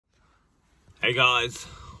Hey guys,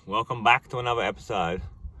 welcome back to another episode.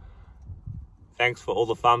 Thanks for all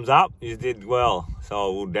the thumbs up, you did well,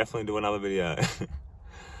 so we'll definitely do another video.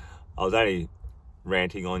 I was only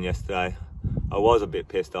ranting on yesterday. I was a bit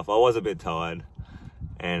pissed off, I was a bit tired,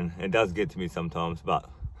 and it does get to me sometimes, but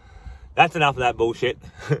that's enough of that bullshit.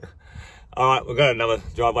 Alright, we've got another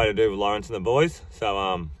driveway to do with Lawrence and the boys, so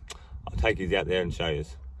I'll take you out there and show you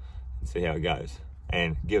and see how it goes,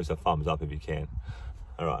 and give us a thumbs up if you can.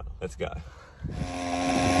 Alright, let's go. Alright,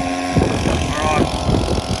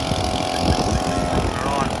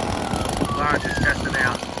 Lawrence is testing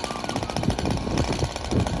out.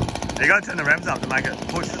 You gotta turn the revs up to make it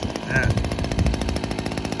push. Yeah.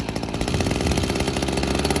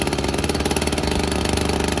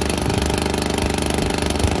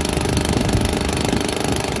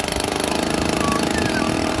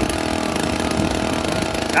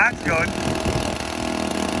 That's good.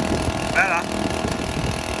 Better.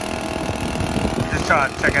 Just try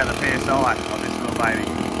to check out the PSI of this little baby.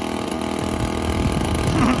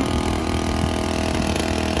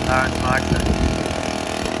 Lawrence likes it.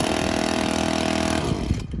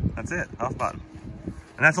 That's it, off button.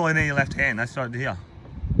 And that's all you need in your left hand, that's right here.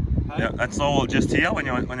 Hey? Yeah, that's all just here when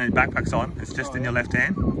your backpack's on. It's just in your left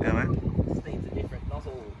hand. You know what I mean? Speeds are different, not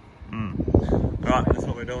all. Right, that's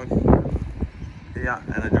what we're doing. Here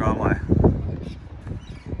and the driveway.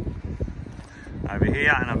 Over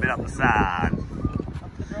here and a bit up the side.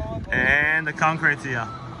 And the concrete's here.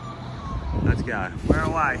 Let's go. We're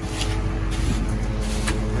away.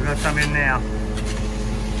 We've got some in now.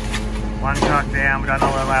 One truck down, we got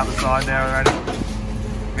another way up the side there already.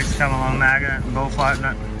 Mix coming along nagging it and bull floating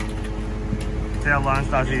it. See how Lawrence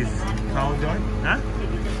does his coal joint? Huh?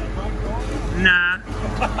 Nah.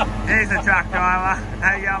 He's a truck driver.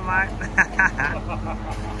 How you going, mate?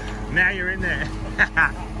 Now you're in there.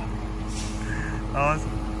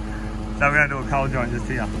 Awesome. So we're going to do a coal joint just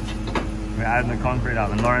here. We're adding the concrete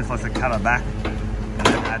up, and Lawrence likes to cut it back and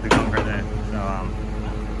then add the concrete there. So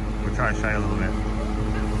we'll try to show you a little bit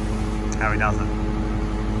how he does it.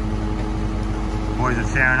 Boys are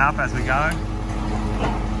sharing up as we go.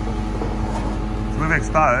 So we've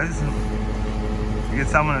exposed. You get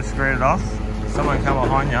someone to screw it off, someone come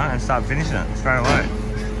behind you and start finishing it straight away.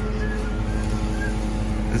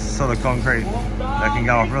 This is sort of concrete that can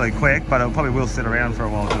go off really quick, but it probably will sit around for a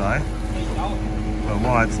while today. But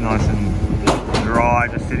while it's nice and dry,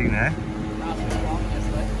 just sitting there,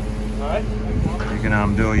 you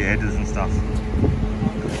can do all your edges and stuff.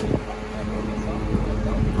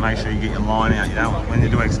 Make sure you get your line out. You don't, when you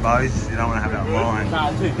do expose, you don't want to have that line.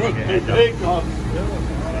 No, too big, too big.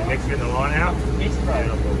 Next bit the line out. Yes, bro. I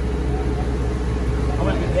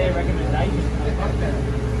went with their recommendation.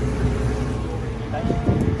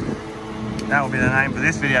 That will be the name for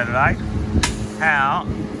this video today. How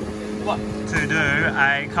What? to do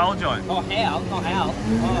a coal joint. Oh, how? Not how. Oh,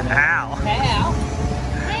 How?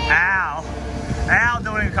 how? How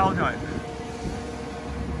doing a coal joint.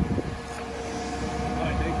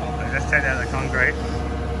 Let's take out the concrete.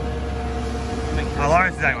 Oh,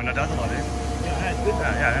 Lawrence is the only one that does it like this. Yeah, that's good.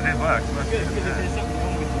 Yeah, it works. Good, because if there's something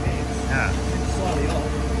wrong with your hands, Yeah. it's slightly off.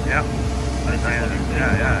 Yeah.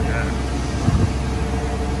 Yeah.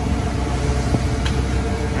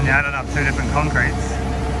 When you're adding up two different concretes,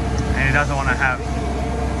 and he doesn't want to have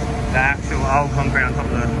the actual old concrete on top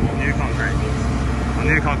of the new concrete. The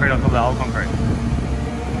new concrete on top of the old concrete.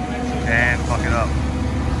 And fuck it up.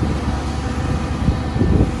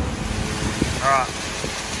 Alright.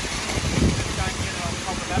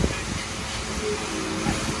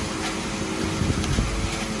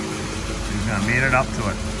 He's going to meet it up to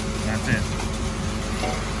it. That's it.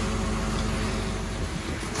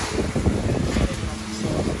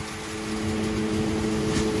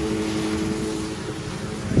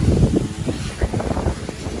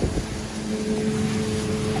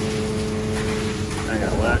 Ain't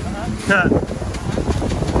gonna work. I'm going to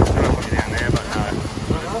put you down there, but no.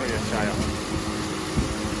 Let's put you straight up.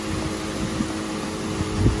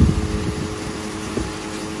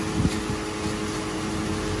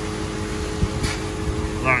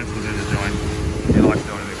 Lawrence will do the joint. He likes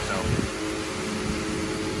doing it himself.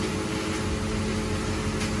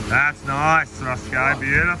 That's nice, Roscoe.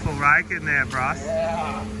 Beautiful rake in there, Bruss.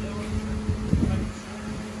 Yeah.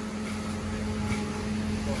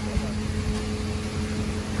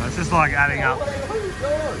 It's just like adding up.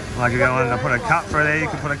 Like if you wanted to put a cup through there, you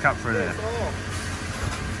can put a cup through there.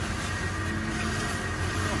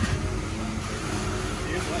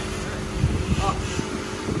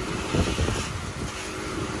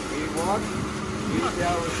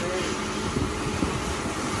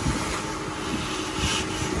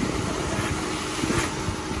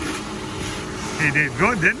 He did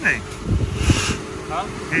good, didn't he? Huh?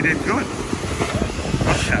 He did good.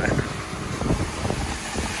 Okay.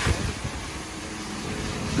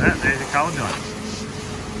 There's your cold joint.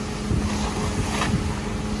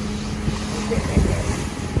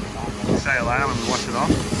 Say it later when we wash it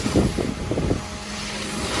off.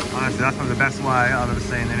 Honestly, that's probably the best way I've ever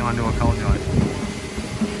seen anyone do a cold joint.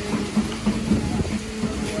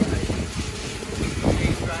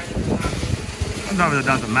 Sometimes it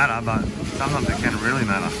doesn't matter, but sometimes it can really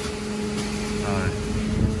matter. So,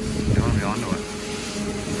 you want to be onto it.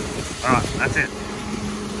 Alright, that's it.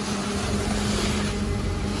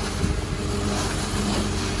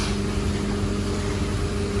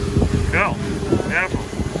 Cool. Beautiful.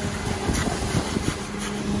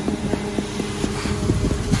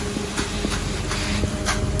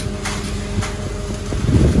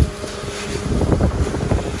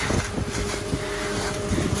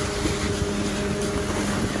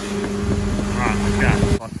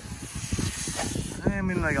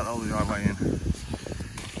 They got all the driveway in.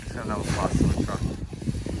 Let's have another pass to the truck.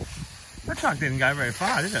 That truck didn't go very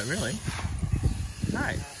far, did it, really?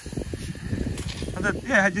 No.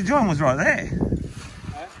 Yeah, your joint was right there.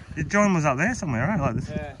 Huh? Your joint was up there somewhere, right? Like this.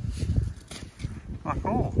 Yeah. Oh,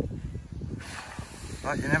 cool.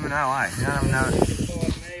 But you never know, eh? You never know. 5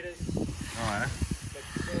 metres. Alright.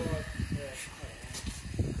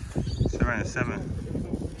 But 7 and 7.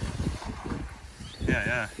 Yeah,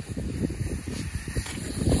 yeah.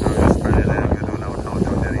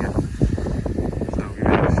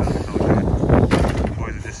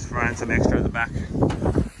 Some extra at the back.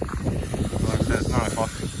 Like I said, it's 9 o'clock.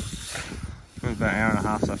 It's been about an hour and a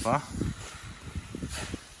half so far.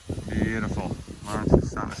 Beautiful. Mine's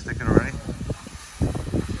starting to stick it already.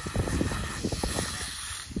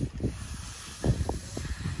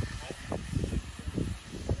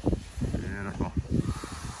 Beautiful.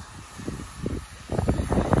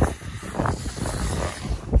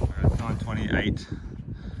 It's 9:28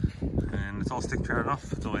 and it's all stick treated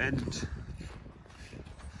off, it's all edged.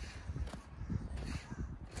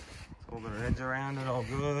 All got an edge around it, all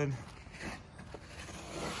good.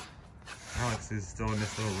 Alex is doing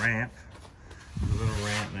this little ramp. There's a little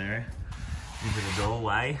ramp there into the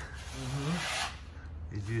doorway.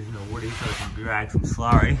 He's using a woody so he can drag some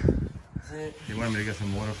slurry. He wanted me to get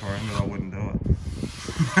some water for him, but I wouldn't do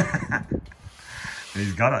it.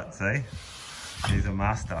 He's got it, see? He's a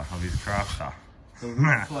master of his crafter. the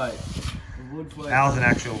wood float. The wood float. Al's an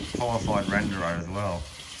actual qualified renderer as well.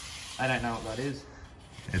 I don't know what that is.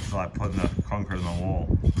 It's like putting the concrete on the wall.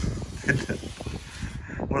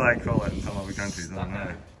 What do they call it in some other countries? I don't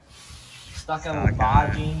know. Stucco or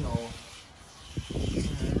barging or...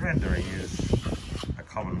 Rendering is a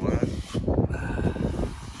common word.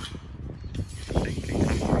 I think in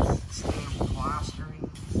countries. Steel plastering.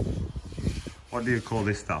 What do you call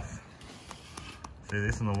this stuff? See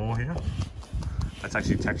this on the wall here? That's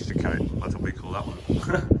actually texture coat. That's what we call that one.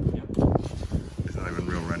 Yep. It's not even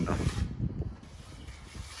real render.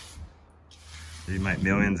 You make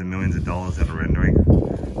millions and millions of dollars out of rendering.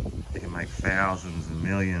 You can make thousands and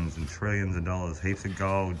millions and trillions of dollars. Heaps of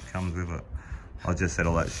gold comes with it. I just said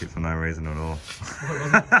all that shit for no reason at all.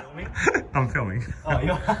 Filming? I'm filming. Oh,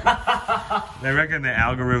 you're... They reckon the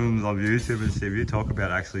algorithms of YouTube and shit, if you talk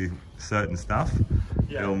about actually certain stuff,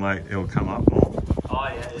 Yeah. it'll come up more. Oh,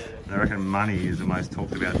 yeah. They reckon money is the most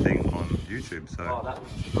talked about thing on YouTube, so Oh, that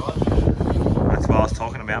was right. that's why I was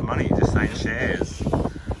talking about money, just saying shares.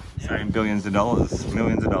 Saying billions of dollars,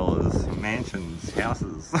 millions of dollars, mansions,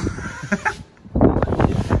 houses. All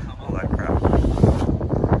that crap.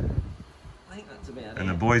 I think that's about And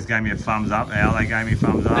it. the boys gave me a thumbs up. Al, they gave me a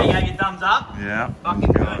thumbs up. They gave you thumbs up? Yeah.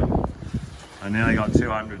 Fucking good. I nearly got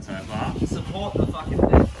 200 so far. Support the fucking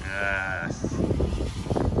thing. Yes.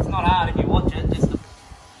 It's not hard if you watch it, just to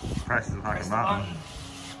Press the press fucking the button.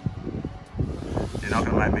 button. You're not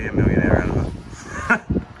going to make me a millionaire out of it.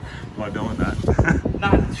 By doing that. No,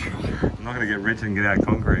 that's true. I'm not going to get rich and get out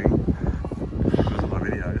concrete because of my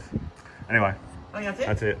videos. Anyway, I think that's it.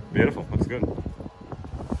 that's it. Beautiful. Looks good.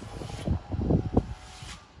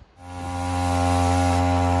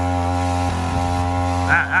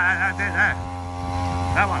 That's it there.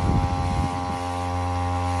 That one.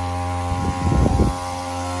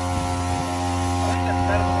 I think that's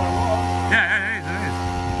better than what it was. Yeah, it is.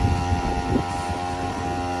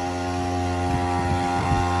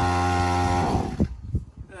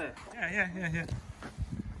 Yeah.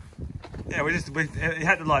 Yeah, we it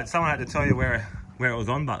had to like, someone had to tell you where it was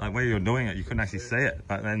on, but like where you were doing it, you couldn't actually see it.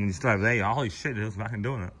 But then you stood over there, you're like, holy shit, it was fucking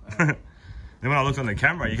doing it. Then when I looked on the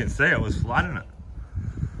camera, you can see it was flooding it.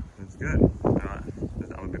 It's good. Alright, there's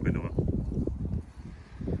the other bit we're doing.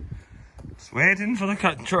 Just waiting for the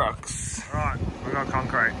cut trucks. Right, we got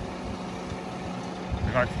concrete.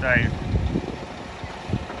 We got Steve.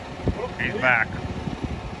 He's back.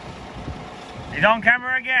 He's on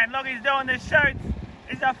camera again. Look, he's doing the shoots.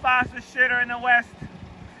 He's the fastest shooter in the West.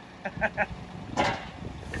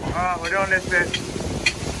 Alright, we're doing this bit.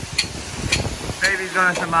 Stevie's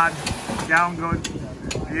got us some mud. Going good.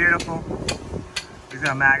 Beautiful. He's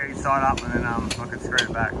gonna mag it side up and then I can screw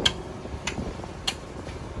it back.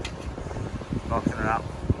 Boxing it up.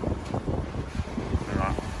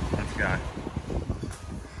 Alright, let's go.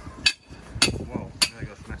 Whoa, nearly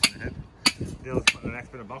got smashed in the head. Dill's putting the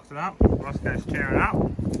next bit of boxing up. Roscoe's tearing up.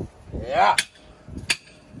 Yeah.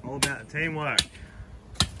 All about the teamwork.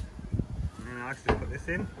 And Alex to put this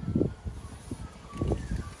in.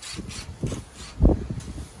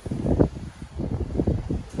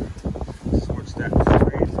 Switch that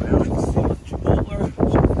screen for Alex.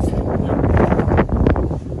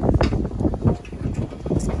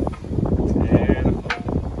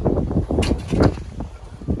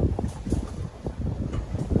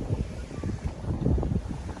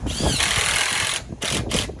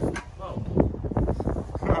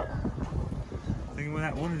 Thinking where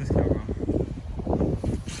that water just come from.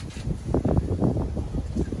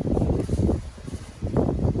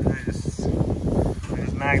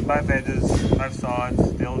 Mag both edges, both sides,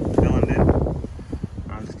 Dylan did.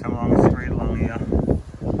 I'll just come along and screw it along here.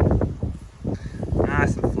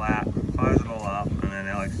 Nice and flat, close it all up, and then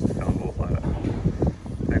Alex just come ball float it.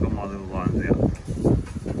 Take all my little lines out.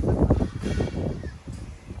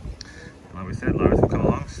 Like we said, Loris will come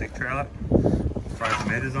along, stick trailer, throw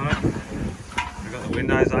some edges on it. We've got the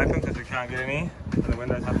windows open because we can't get in here, so the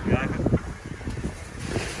windows have to be open.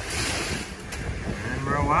 And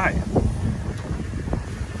we're away.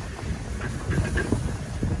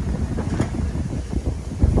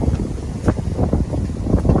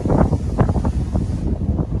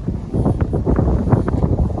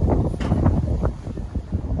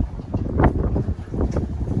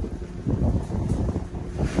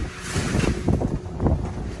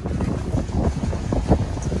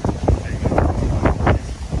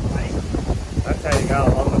 That's how you go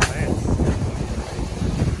along the fence.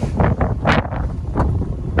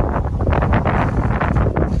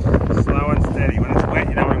 Slow and steady. When it's wet,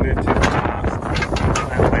 you don't want to move too fast.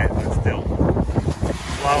 When it's wet, but still.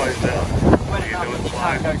 Slow as well. When You it do it comes, you slow.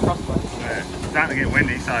 can't go crossways. Yeah. It's starting to get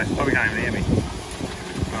windy, so it's probably can't even hear me.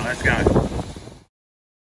 Alright, let's go.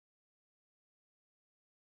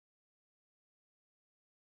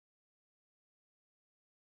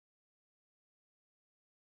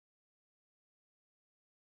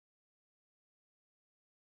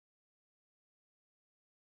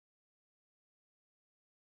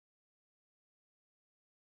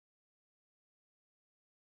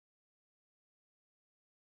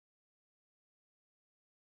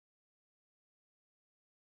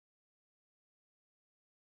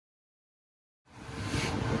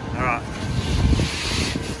 Alright.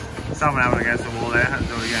 Someone having against the wall there, let's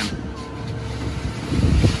do it again.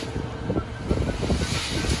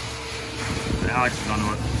 Alex is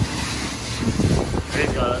onto it.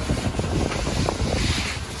 He's got it.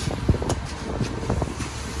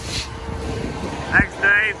 Thanks,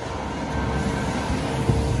 Dave.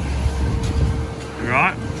 You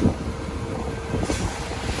right?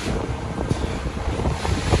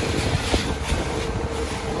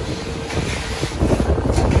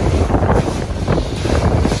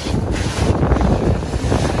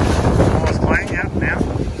 All's clean, yeah, now?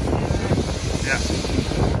 Yeah.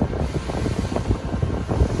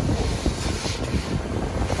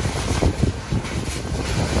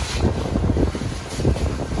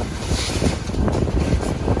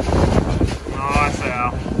 Nice,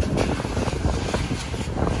 Al.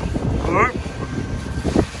 Whoop.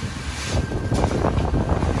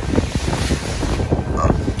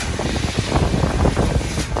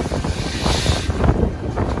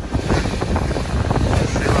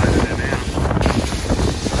 Let's see what I can do now.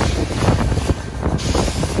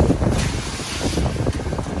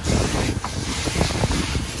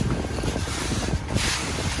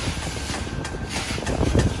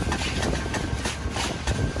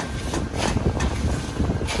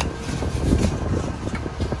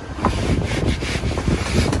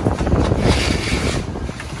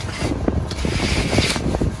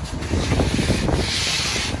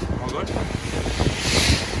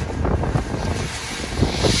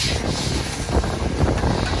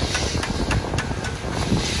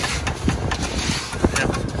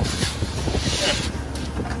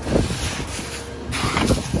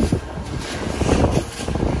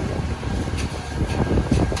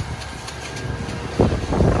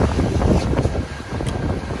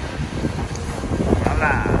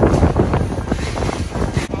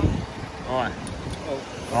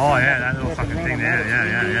 yeah, that little fucking thing there.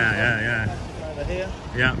 Yeah. Over here.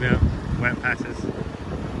 Yeah. Wet patches.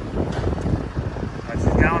 That's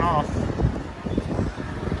just going off.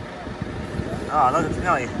 Oh, look, it's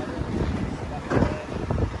nearly.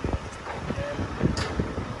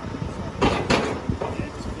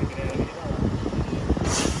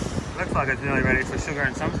 Looks like it's nearly ready for sugar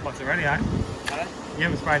in some spots already, eh? You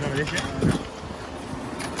haven't sprayed none of this yet?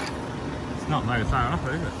 It's not made it far enough,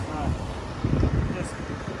 is it?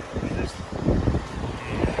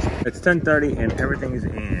 It's 10:30 and everything's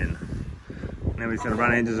in. Now we're just going to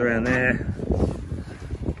run edges around there.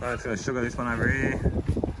 I'm just going to sugar this one over here.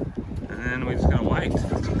 And then we're just going to wait.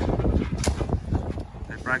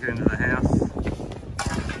 They break it into the house.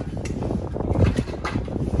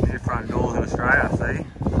 New front doors in Australia, see?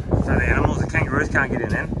 So the animals, the kangaroos can't get in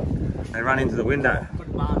then. They run into the window.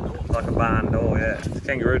 Like a barn door, yeah. It's a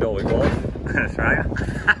kangaroo door we call it in Australia.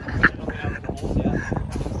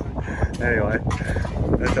 Anyway,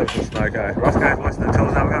 let's have some smoko. Roscoe's watching the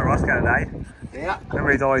tools. Now we've got Roscoe today. Yeah.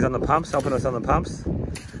 Remember, he's always on the pumps, helping us on the pumps.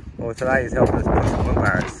 Well, today he's helping us push some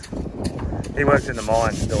wheelbarrows. He works in the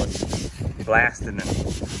mines doing blasting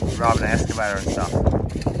and driving an excavator and stuff.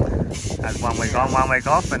 Has 1 week on, 1 week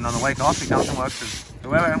off, and on the week off he comes and works with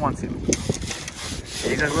whoever wants him.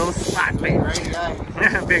 He's a little smart big greedy,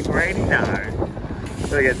 big greedy, no.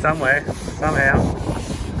 Gotta get somewhere, somehow.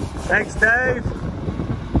 Thanks, Dave.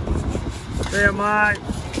 See you, mate.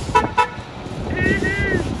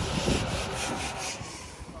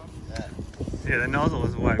 Yeah, the nozzle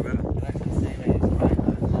is way better.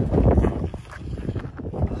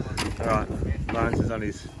 Alright, Lawrence is on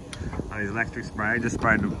his electric spray. Just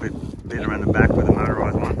sprayed a bit around the back with the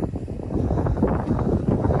motorised one.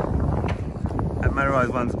 That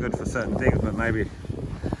motorised one's good for certain things, but maybe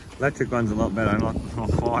electric one's a lot better, a lot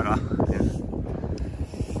quieter in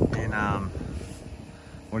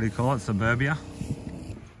what do you call it, suburbia?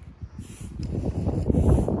 You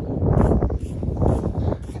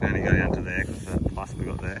can only go down to there because of that plus we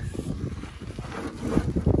got there.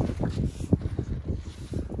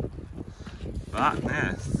 But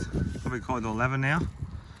yeah, it's probably called 11 now,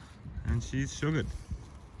 and she's sugared.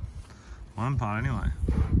 One part anyway.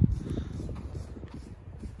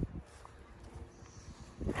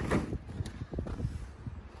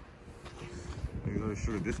 We got to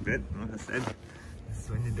sugar this bit, like I said. That's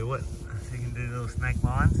when you do it. So you can do little snake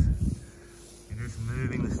lines. You're just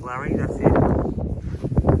moving the slurry, that's it.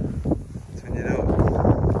 That's when you do it.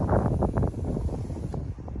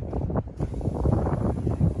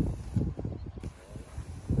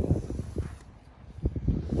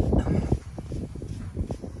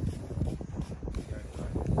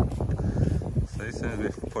 So as soon as we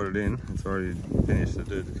put it in, it's already finished. The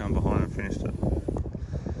dude to come behind and finished it.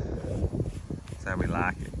 That's how we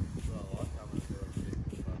like it.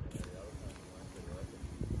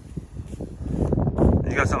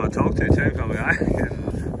 You got something to talk to too, probably, eh?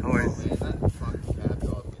 Always.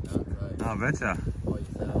 Oh, I betcha.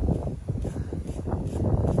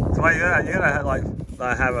 So what, you gotta like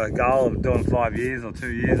have a goal of doing 5 years or 2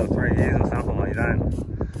 years or 3 years or something like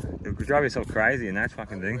you'll drive yourself crazy in that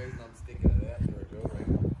fucking thing.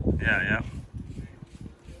 Yeah.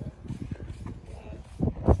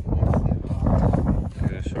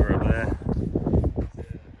 Get a sugar up there.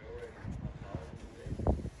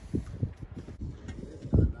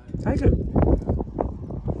 Take it.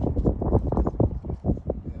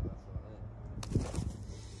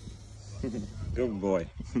 Good boy.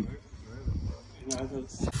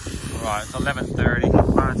 Alright, it's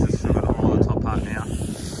 11:30. Lawrence has sugared all the top part now.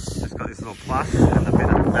 Just got this little plus and the bit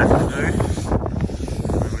at the back to do.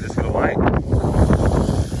 And we're just gonna wait.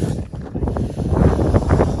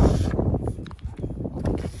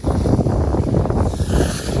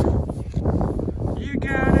 You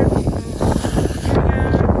got it.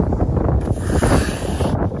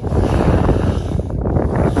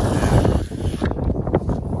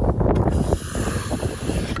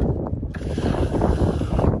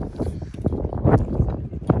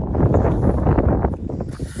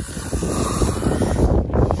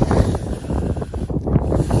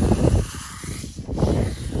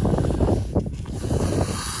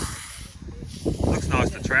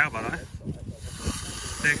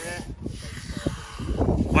 Thick.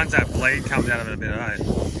 Once that bleed comes out of it a bit, eh?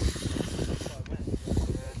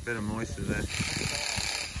 Bit of moisture there.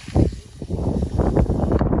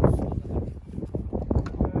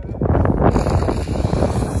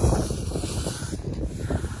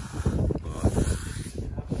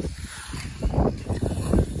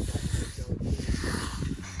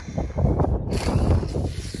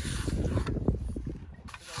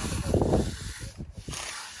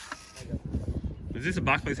 Is this a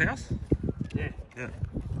Buckley's house? Yeah. Yeah.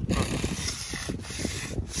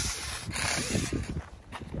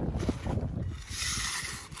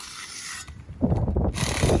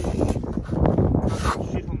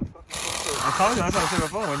 Shit on the fucking I told you, that's what I said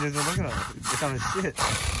before when you were looking at it. It's becoming shit.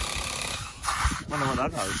 Wonder what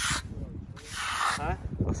that does. Huh?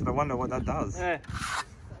 I said, I wonder what that does. Yeah.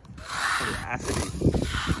 Probably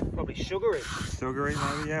acidy. Probably sugary. Sugary,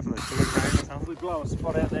 maybe, yeah, from the sugar cane or If something. we blow a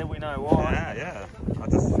spot out there, we know why. Yeah, yeah. I'll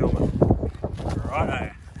just film it.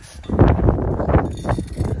 Righto.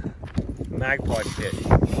 Magpie shit.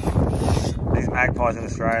 These magpies in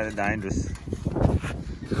Australia are dangerous.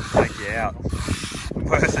 They'll take you out.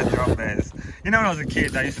 Worse than drop bears. You know when I was a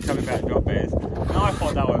kid, they used to tell me about drop bears. And I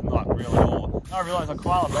thought that was not real at all. I realised a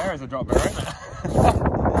koala bear is a drop bear, isn't it?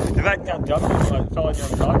 If that kept jumping like following you on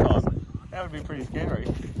the nighttime, that would be pretty scary.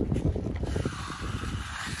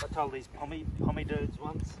 I told these pommy dudes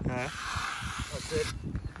once. Yeah. I said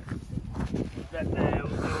that there were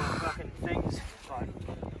fucking things like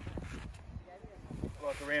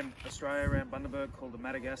around Australia, around Bundaberg, called the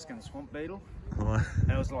Madagascan swamp beetle. And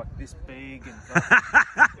it was like this big, and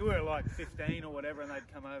we were like 15 or whatever, and they'd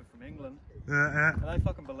come over from England. Yeah. And they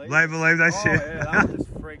fucking believed They it. believe that Oh, shit. yeah, they were just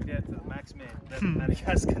freaked out to the max, man. That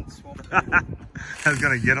Madagascan swamp beetle. I was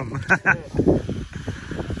gonna get them. Yeah.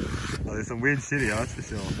 Oh, there's some weird shit here, that's for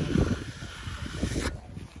sure.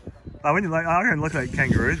 Oh, when you like, I can look at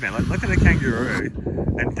kangaroos, man. Like, look at a kangaroo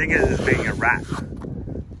and think of it as being a rat.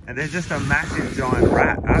 And they're just a massive giant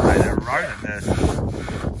rat, aren't they? They're a rodent.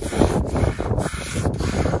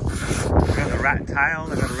 They've got the rat tail,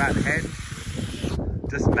 they've got a rat head.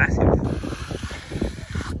 Just massive.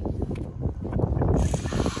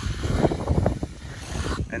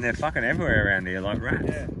 And they're fucking everywhere around here, like rats.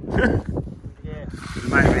 Yeah. Yeah.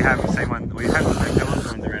 Mate, we haven't seen one. We had one of the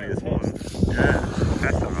Philippines around here this morning. Yeah,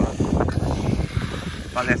 that's alright.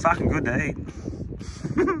 But they're fucking good to eat.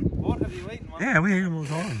 What, have you eaten one? Yeah, we eat them all the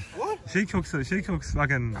time. What? She cooks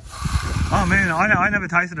fucking. Oh man, I never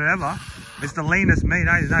tasted it ever. It's the leanest meat,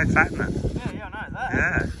 eh? There's no fat in it. Yeah, I know that.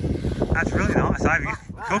 Yeah, that's really nice. Eh?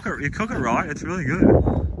 You cook it right, it's really good.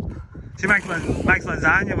 She makes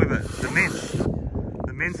lasagna with it. The mince.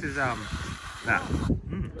 The mince is nah.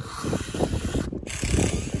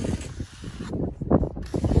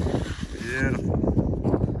 Beautiful.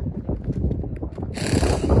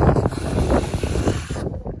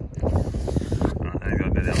 Right, there you go,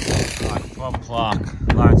 bit else. Right, 12 o'clock.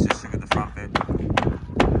 Lawrence just sugared the front bit.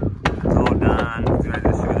 It's all done. He's ready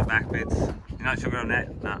to sugar the back bits. You not sugar on that?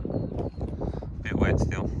 Nah. Bit wet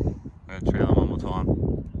still. We're gonna trail him one more time.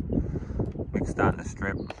 Mick's starting to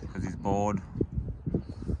strip because he's bored.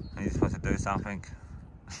 And he's supposed to do something.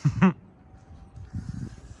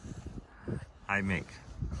 Hey Mick.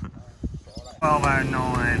 12:09.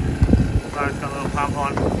 Lawrence got a little pump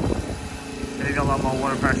on. He's got a lot more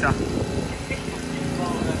water pressure.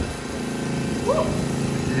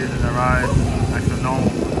 Using the road, like the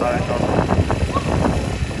normal road.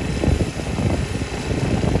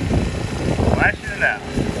 Lashing it out.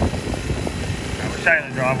 I will show you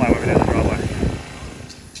the driveway when we do the driveway.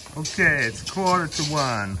 Okay, it's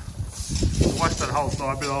 1:45. Wash that whole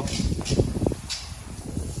side bit off.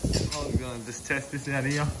 I'm going to just test this out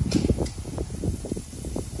here.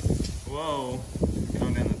 Whoa,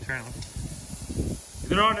 going down the trail.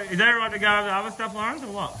 Is that right to go over the other stuff, Lawrence,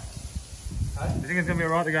 or what? Hey? You think it's going to be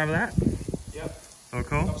alright to go over that? Yep. Oh,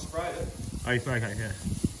 cool. I've sprayed it. Oh, you sprayed it, yeah.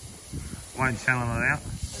 Won't channel it out.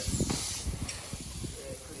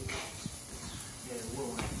 Yeah, it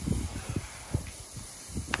will.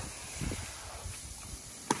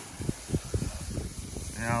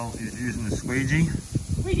 Now he's using the squeegee.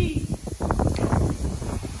 Squeegee!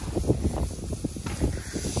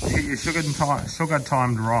 You get your sugar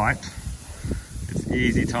timed right. It's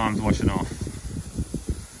easy times washing off.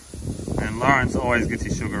 And Lawrence always gets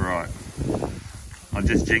his sugar right. I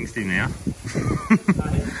just jinxed him now.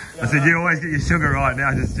 I said, you always get your sugar right now,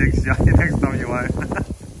 I just jinxed you. Next time you won't. See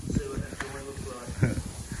what that joint looks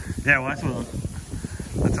like. Yeah, well that's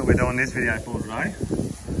what we're doing this video for today.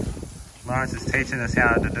 Lawrence is teaching us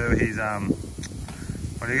how to do his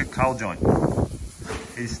what do you get? Cold joint.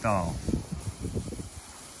 His style.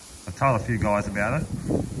 I've told a few guys about it.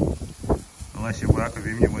 Unless you work with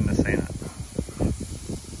him, you wouldn't have seen it.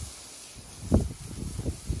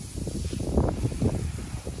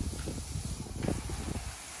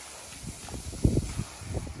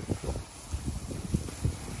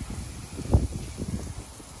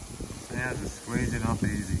 Now just squeeze it off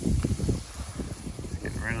easy. Just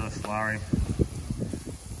getting rid of the slurry.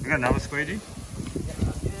 You got another squeegee?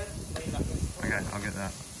 Okay, I'll get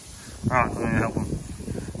that. Alright, I'm going to help him.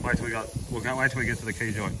 Wait till wait till we get to the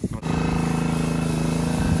key joint.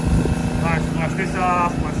 Watch this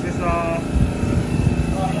off.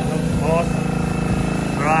 Awesome.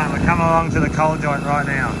 Alright, we're coming along to the cold joint right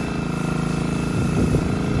now.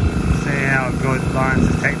 See how good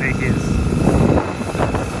Lawrence's technique is.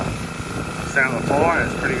 I've seen it before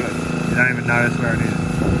and it's pretty good. You don't even notice where it is.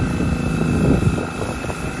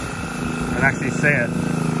 You can actually see it.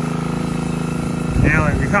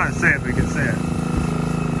 You can't see it, but you can see it.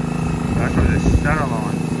 That's with this shutter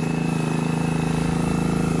line.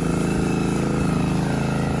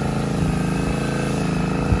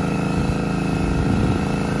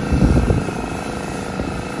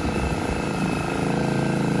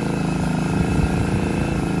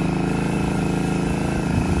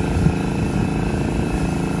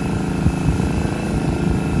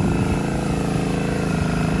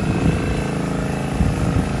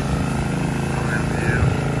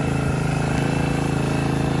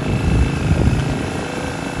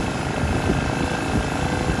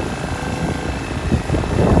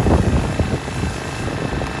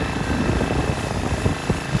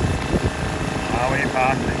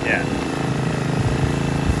 Past it yet.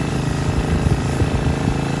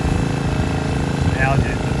 Now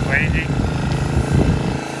just the squeegee.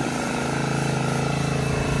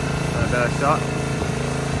 A better shot.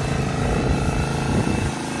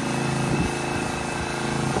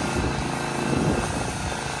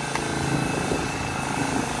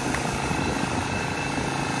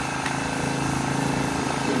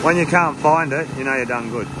 When you can't find it, you know you're done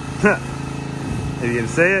good. If you can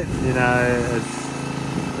see it, you know it's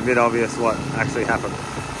a bit obvious what actually happened.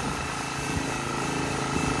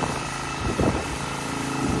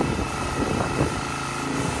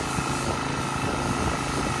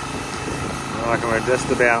 I reckon we're just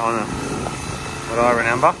about on what I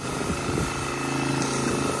remember.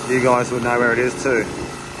 You guys would know where it is too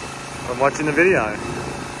from watching the video.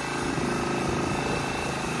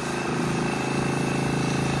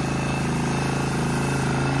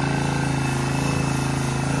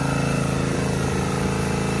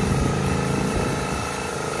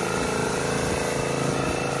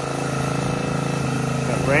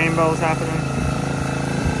 Rainbows happening.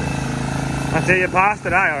 I see you passed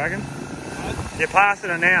it, I reckon. What? You passed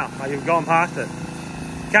it now, like you've gone past it.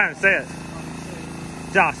 Can't even see it.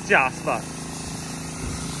 Just, but.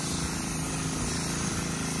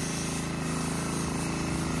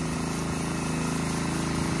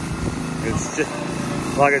 It's just,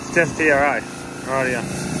 like it's just here, eh? Right here.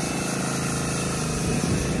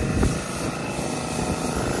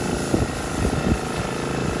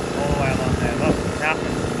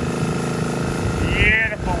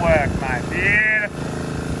 Beautiful work, mate. Beautiful.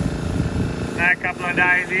 No couple of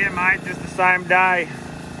days here, mate. Just the same day.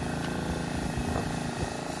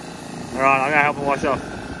 Alright, I'm going to help him wash off.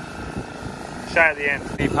 Show you at the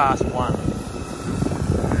end. Be past 1.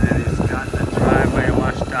 And he's got the driveway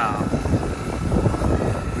washed off.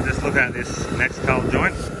 We'll just look at this next cold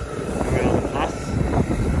joint. We're on the plus.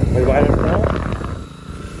 We waiting for it.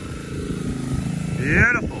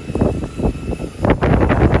 Beautiful.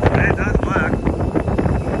 It does work.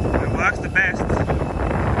 It works the best.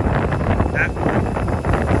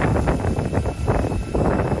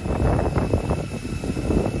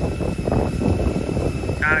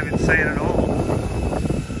 Can't even see it at all.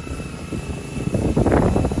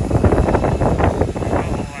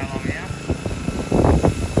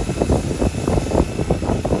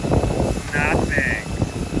 Nothing.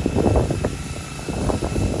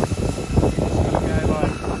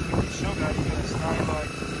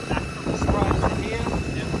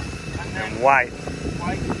 Wait.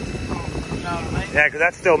 Wait, you know what I mean? Yeah, because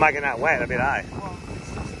that's still making that wet a bit, eh? Well, it's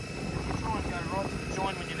just, if you try and go right to the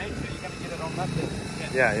joint when you need to, you're going to get it on that bit.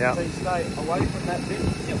 Yeah. So you stay away from that bit.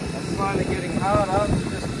 Yep. That's slowly getting harder.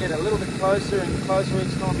 Just get a little bit closer and closer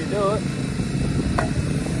each time you do it.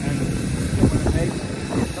 And get what it needs to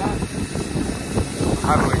get done.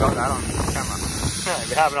 Hopefully we got that on camera. If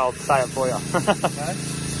you haven't, I'll say it for you. Okay.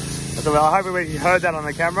 So, well, I hope you heard that on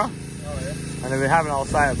the camera. Oh, yeah. And if you haven't, I'll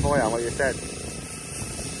say it for you, what you said.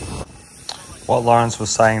 What Lawrence was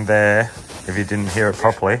saying there, if you didn't hear it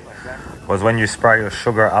properly, was when you spray your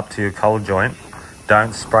sugar up to your cold joint,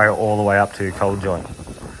 don't spray it all the way up to your cold joint.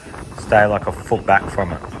 Stay like a foot back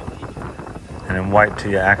from it. And then wait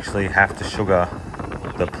till you actually have to sugar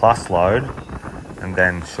the plus load and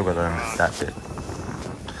then sugar that bit.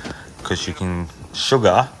 Because you can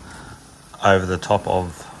sugar over the top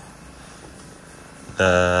of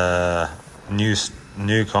the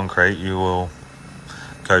new concrete, you will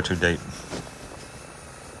go too deep.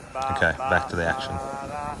 Okay, back to the action.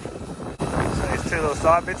 So he's 2 little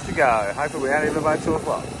side bits to go. Hopefully we're out of here by 2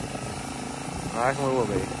 o'clock. I reckon we will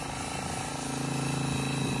be.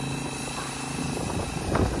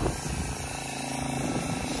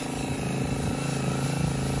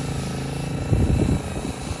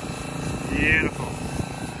 Beautiful.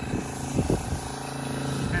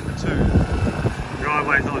 10 to 2.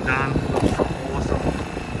 Driveway's all done. Awesome.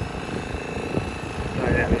 Go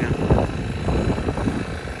down here.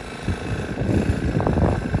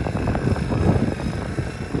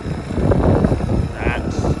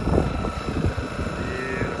 That's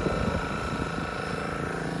beautiful.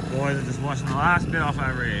 Boys are just washing the last bit off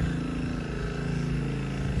over here.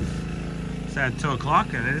 It's at 2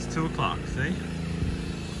 o'clock and it is 2 o'clock, see?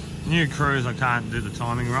 New crews I can't do the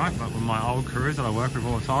timing right, but with my old crews that I work with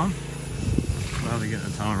all the time, well, they get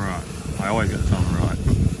the time right. I always get the time right.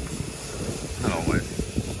 Not always.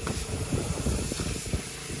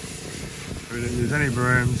 We didn't use any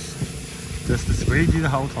brooms, just the squeegee the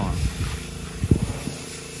whole time.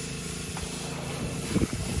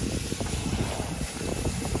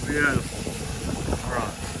 Beautiful.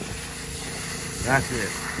 Alright. That's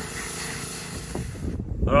it.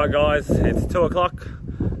 Alright guys, it's 2 o'clock.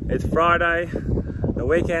 It's Friday, the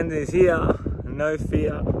weekend is here, no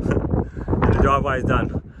fear, and the driveway is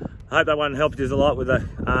done. I hope that one helped you a lot with the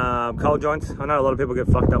cold joints. I know a lot of people get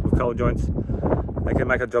fucked up with cold joints. They can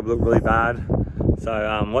make a job look really bad.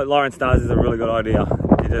 So what Lawrence does is a really good idea.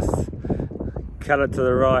 You just cut it to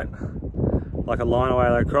the right, like a line away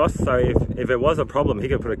across. So if it was a problem, he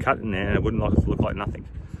could put a cut in there and it wouldn't look like nothing.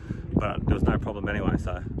 But there was no problem anyway,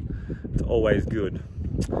 so it's always good.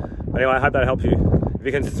 Anyway, I hope that helps you. If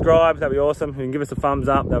you can subscribe, that'd be awesome. If you can give us a thumbs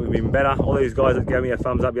up, that would be even better. All these guys that gave me a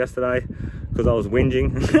thumbs up yesterday because I was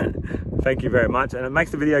whinging, thank you very much. And it makes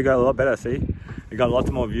the video go a lot better, see? You got lots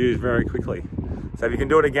more views very quickly. So if you can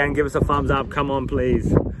do it again, give us a thumbs up. Come on,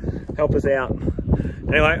 please. Help us out.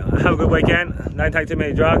 Anyway, have a good weekend. Don't take too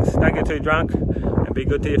many drugs. Don't get too drunk. And be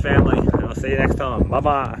good to your family. And I'll see you next time.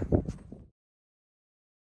 Bye-bye.